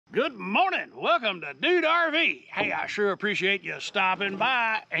Good morning. Welcome to Dude RV. Hey, I sure appreciate you stopping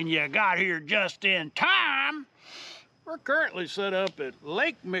by, and you got here just in time. We're currently set up at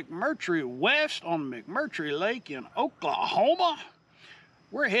Lake McMurtry West on McMurtry Lake in Oklahoma.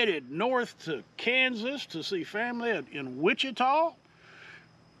 We're headed north to Kansas to see family in Wichita.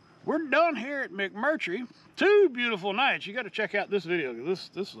 We're done here at McMurtry. 2 beautiful nights. You got to check out this video.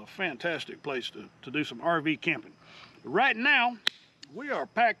 This is a fantastic place to do some RV camping. Right now, we are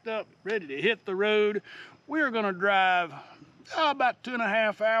packed up, ready to hit the road. We are going to drive about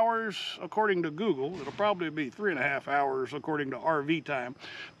 2.5 hours according to Google. It'll probably be 3.5 hours according to RV time.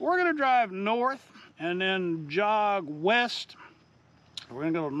 We're going to drive north and then jog west. We're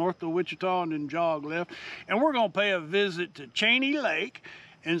going to go north to Wichita and then jog left. And we're going to pay a visit to Cheney Lake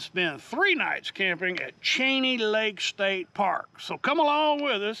and spend 3 nights camping at Cheney Lake State Park. So come along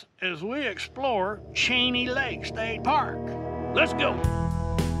with us as we explore Cheney Lake State Park. Let's go.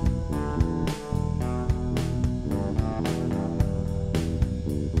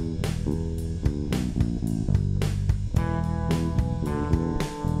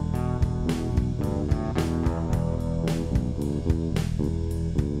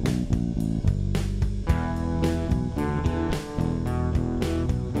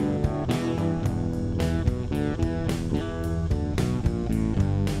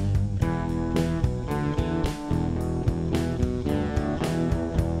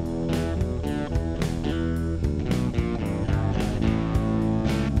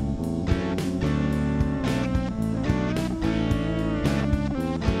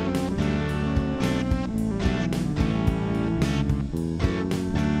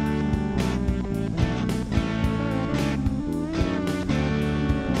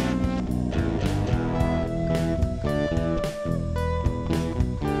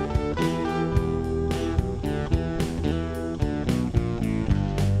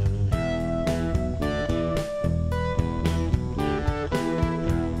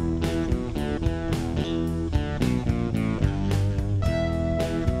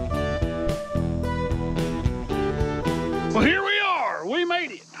 Well, here we are. We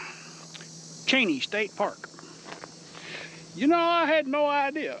made it. Cheney State Park. You know, I had no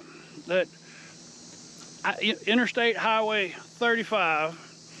idea that Interstate Highway 35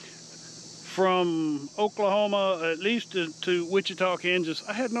 from Oklahoma, at least to Wichita, Kansas,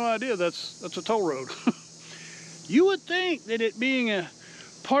 I had no idea that's a toll road. You would think that it being a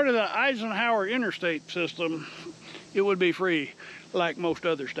part of the Eisenhower interstate system, it would be free like most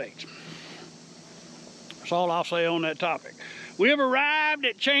other states. That's all I'll say on that topic. We have arrived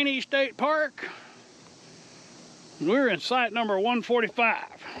at Cheney State Park. We're in site number 145.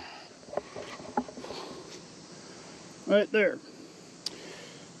 Right there.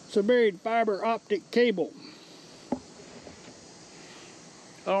 It's a buried fiber optic cable. I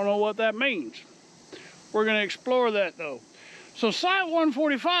don't know what that means. We're going to explore that though. So site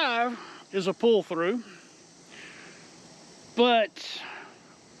 145 is a pull through, but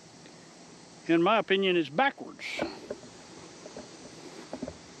in my opinion, it's backwards.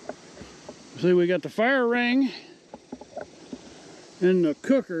 See, we got the fire ring and the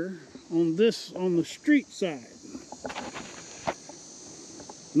cooker on the street side.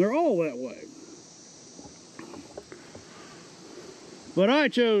 And they're all that way. But I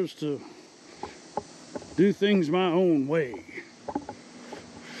chose to do things my own way.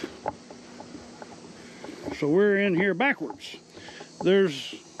 So we're in here backwards.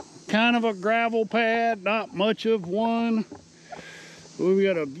 There's kind of a gravel pad, not much of one. We've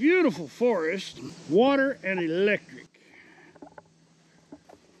got a beautiful forest, water and electric.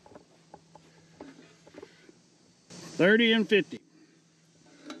 $30 and $50.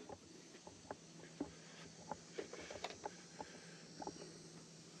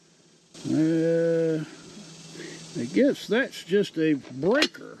 I guess that's just a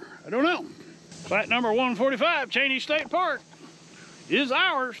breaker. I don't know. Site number 145, Cheney State Park, is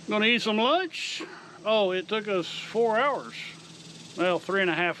ours. Gonna eat some lunch. Oh, it took us 4 hours. Well,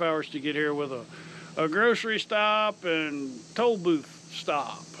 3.5 hours to get here with a grocery stop and toll booth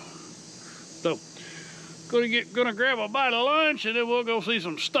stop. So, gonna grab a bite of lunch and then we'll go see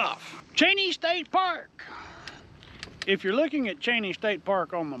some stuff. Cheney State Park. If you're looking at Cheney State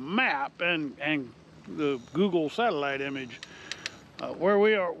Park on the map and the Google satellite image, where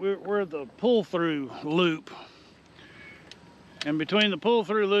we are, we're the pull-through loop. And between the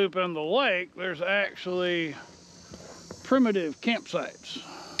pull-through loop and the lake, there's actually primitive campsites.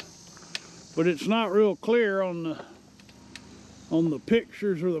 But it's not real clear on the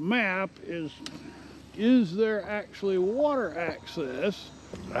pictures or the map is there actually water access.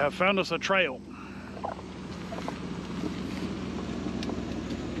 I have found us a trail.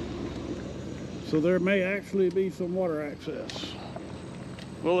 So there may actually be some water access.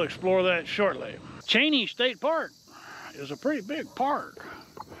 We'll explore that shortly. Cheney State Park is a pretty big park.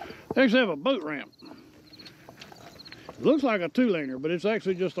 They actually have a boat ramp. It looks like a 2-laner, but it's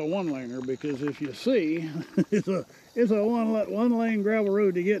actually just a 1-laner, because if you see, it's a one-lane gravel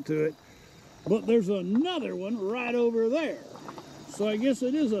road to get to it. But there's another one right over there. So I guess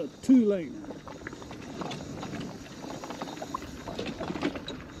it is a 2-laner.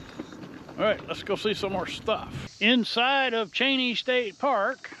 All right, let's go see some more stuff. Inside of Cheney State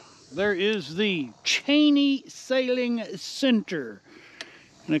Park, there is the Cheney Sailing Center.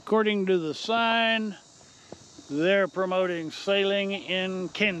 And according to the sign, they're promoting sailing in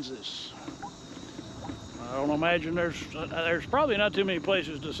Kansas. I don't imagine there's probably not too many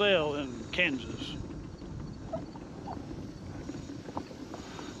places to sail in Kansas.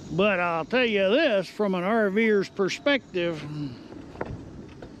 But I'll tell you this, from an RVer's perspective,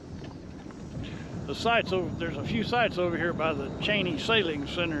 the sites over, there's a few sites over here by the Cheney Sailing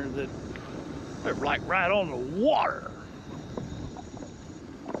Center that they're like right on the water.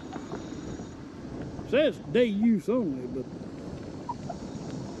 It says day use only, but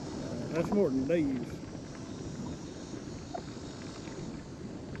that's more than day use.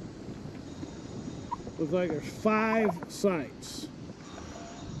 Looks like there's 5 sites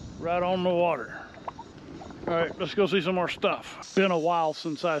right on the water. All right, let's go see some more stuff. Been a while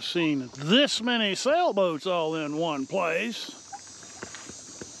since I've seen this many sailboats all in one place.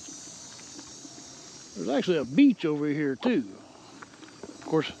 There's actually a beach over here too. Of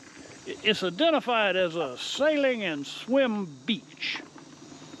course, it's identified as a sailing and swim beach.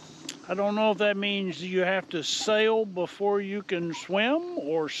 I don't know if that means you have to sail before you can swim,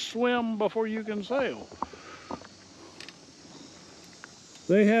 or swim before you can sail.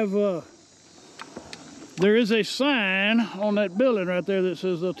 They have there is a sign on that building right there that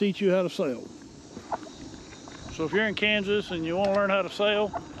says they'll teach you how to sail. So if you're in Kansas and you want to learn how to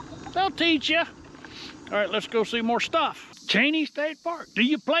sail, they'll teach you. All right, let's go see more stuff. Cheney State Park. Do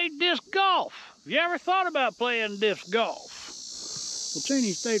you play disc golf? Have you ever thought about playing disc golf? Well,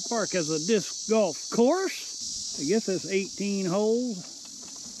 Cheney State Park has a disc golf course. I guess that's 18 holes.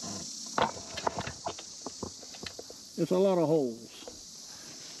 It's a lot of holes.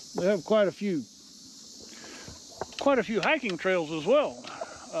 They have quite a few hiking trails as well.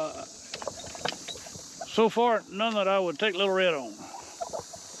 So far, none that I would take Little Red on.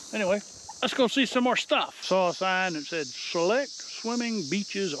 Anyway, let's go see some more stuff. Saw a sign that said, select swimming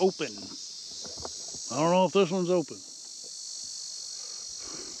beaches open. I don't know if this one's open.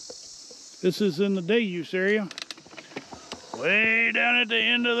 This is in the day use area. Way down at the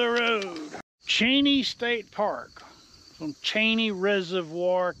end of the road. Cheney State Park from Cheney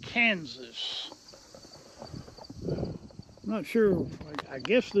Reservoir, Kansas. I'm not sure, I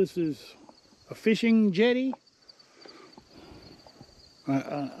guess this is a fishing jetty.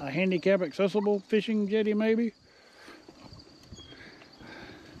 A handicap accessible fishing jetty maybe.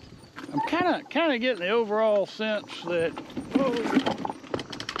 I'm kind of getting the overall sense that,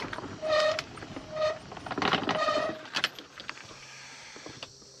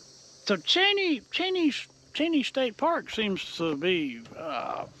 so Cheney State Park seems to be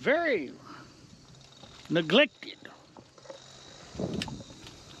very neglected.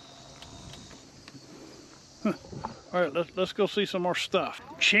 Huh. All right, let's go see some more stuff.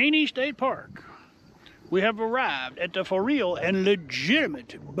 Cheney State Park. We have arrived at the for real and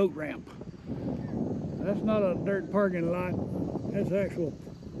legitimate boat ramp. That's not a dirt parking lot. That's actual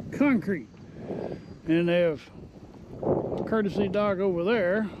concrete. And they have a courtesy dock over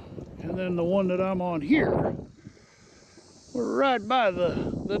there. And then the one that I'm on here, we're right by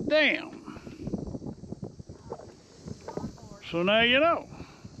the dam. So now you know,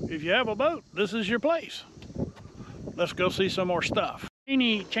 if you have a boat, this is your place. Let's go see some more stuff.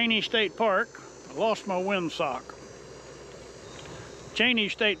 Cheney State Park. I lost my windsock. Cheney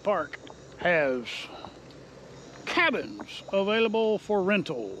State Park has cabins available for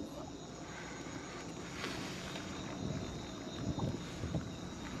rental.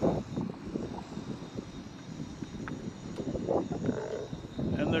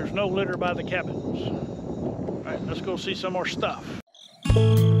 And there's no litter by the cabins. All right, let's go see some more stuff.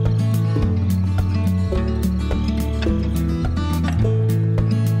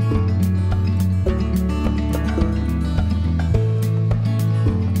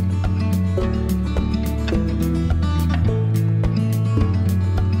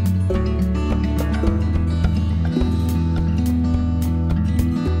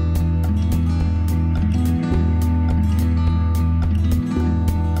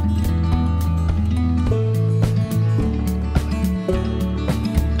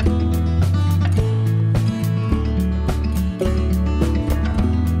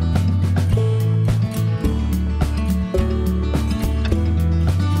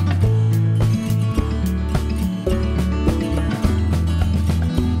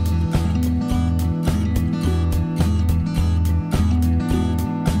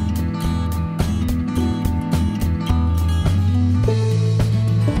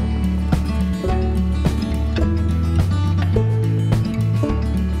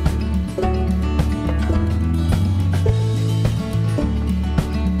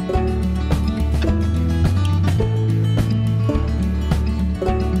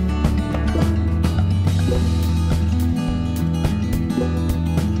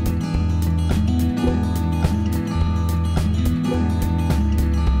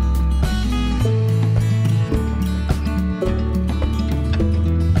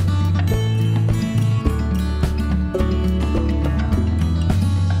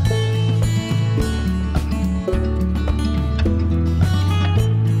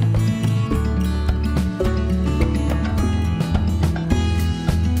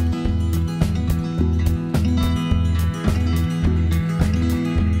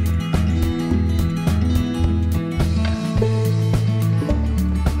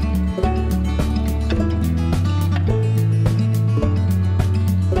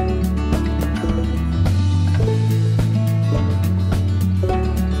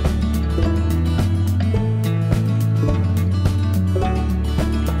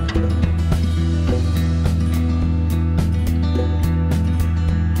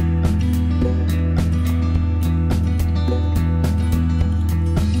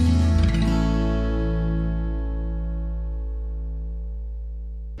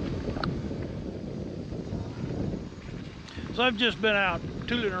 So I've just been out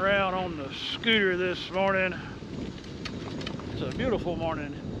tooling around on the scooter this morning. It's a beautiful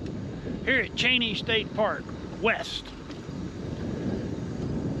morning here at Cheney State Park West.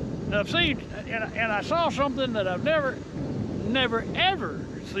 Now I've seen, and I saw something that I've never ever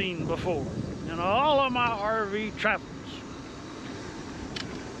seen before in all of my RV travels.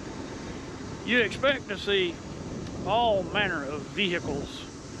 You expect to see all manner of vehicles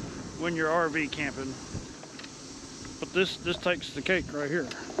when you're RV camping, but this takes the cake right here.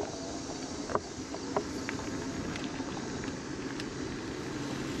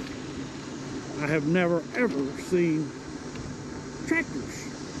 I have never ever seen tractors.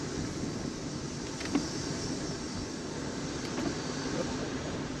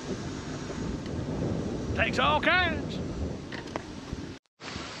 Takes all kinds.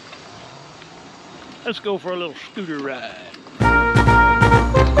 Let's go for a little scooter ride.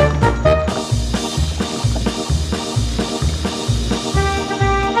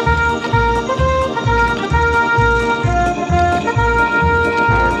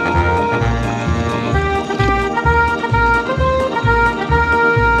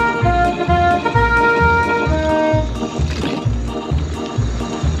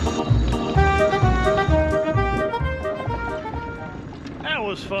 That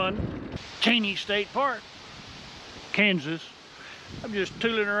was fun. Cheney State Park, Kansas. I'm just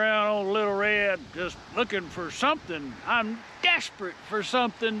tooling around on Little Red, just looking for something. I'm desperate for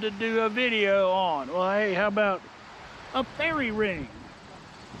something to do a video on. Well, hey, how about a fairy ring?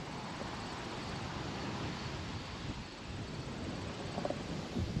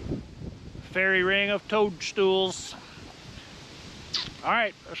 Fairy ring of toadstools. All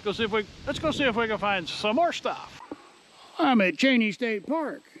right, let's go see if we can find some more stuff. I'm at Cheney State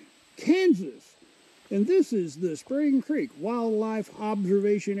Park, Kansas, and this is the Spring Creek Wildlife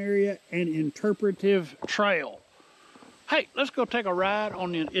Observation Area and Interpretive Trail. Hey, let's go take a ride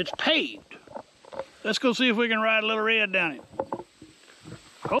on it. It's paved. Let's go see if we can ride Little Red down it.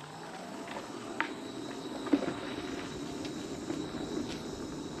 Oh.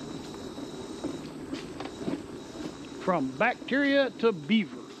 From bacteria to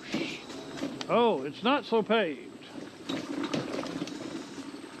beavers. Oh, it's not so paved.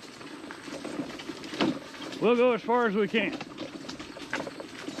 We'll go as far as we can.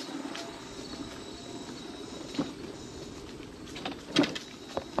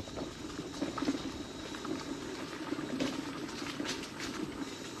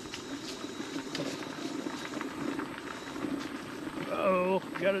 Uh-oh,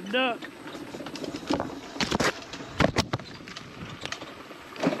 got a duck.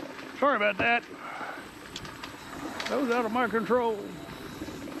 Sorry about that. That was out of my control.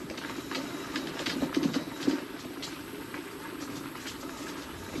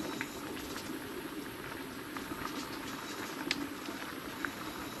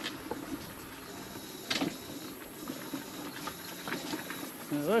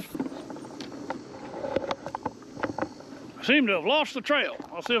 I seem to have lost the trail.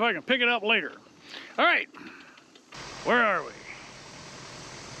 I'll see if I can pick it up later. All right, where are we?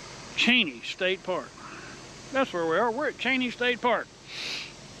 Cheney State Park. That's where we are. We're at Cheney State Park.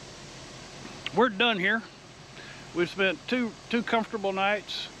 We're done here. We've spent two comfortable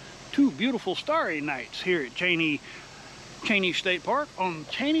nights, 2 beautiful starry nights here at Cheney State Park on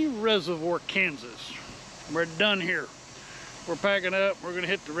Cheney Reservoir, Kansas. We're done here. We're packing up. We're going to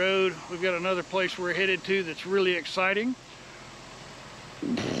hit the road. We've got another place we're headed to that's really exciting.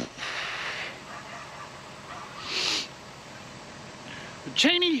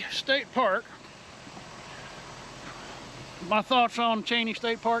 Cheney State Park. My thoughts on Cheney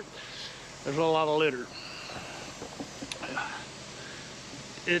State Park: there's a lot of litter.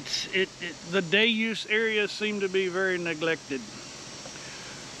 The day use areas seem to be very neglected.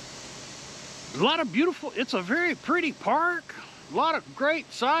 A lot of beautiful, it's a very pretty park, a lot of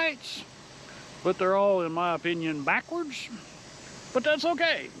great sights, but they're all, in my opinion, backwards. But that's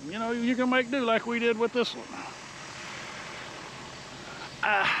okay. You know, you can make do like we did with this one.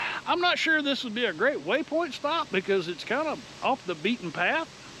 I'm not sure this would be a great waypoint stop because it's kind of off the beaten path.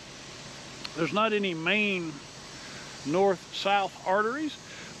 There's not any main north-south arteries.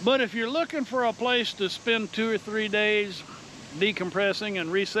 But if you're looking for a place to spend 2 or 3 days decompressing and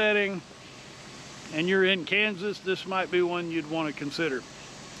resetting, and you're in Kansas, this might be one you'd want to consider.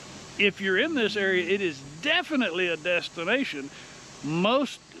 If you're in this area, it is definitely a destination.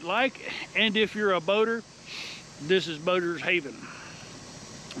 And if you're a boater, this is Boater's Haven.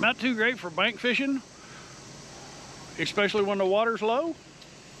 Not too great for bank fishing, especially when the water's low.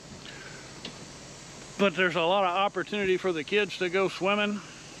 But there's a lot of opportunity for the kids to go swimming.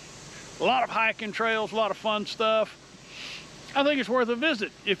 A lot of hiking trails, a lot of fun stuff. I think it's worth a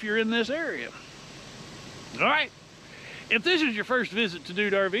visit if you're in this area. All right. If this is your first visit to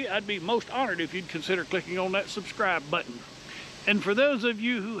Dude RV, I'd be most honored if you'd consider clicking on that subscribe button. And for those of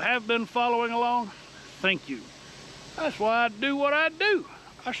you who have been following along, thank you. That's why I do what I do.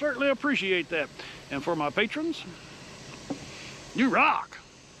 I certainly appreciate that. And for my patrons, you rock.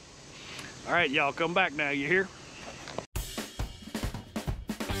 All right, y'all, come back now, you hear?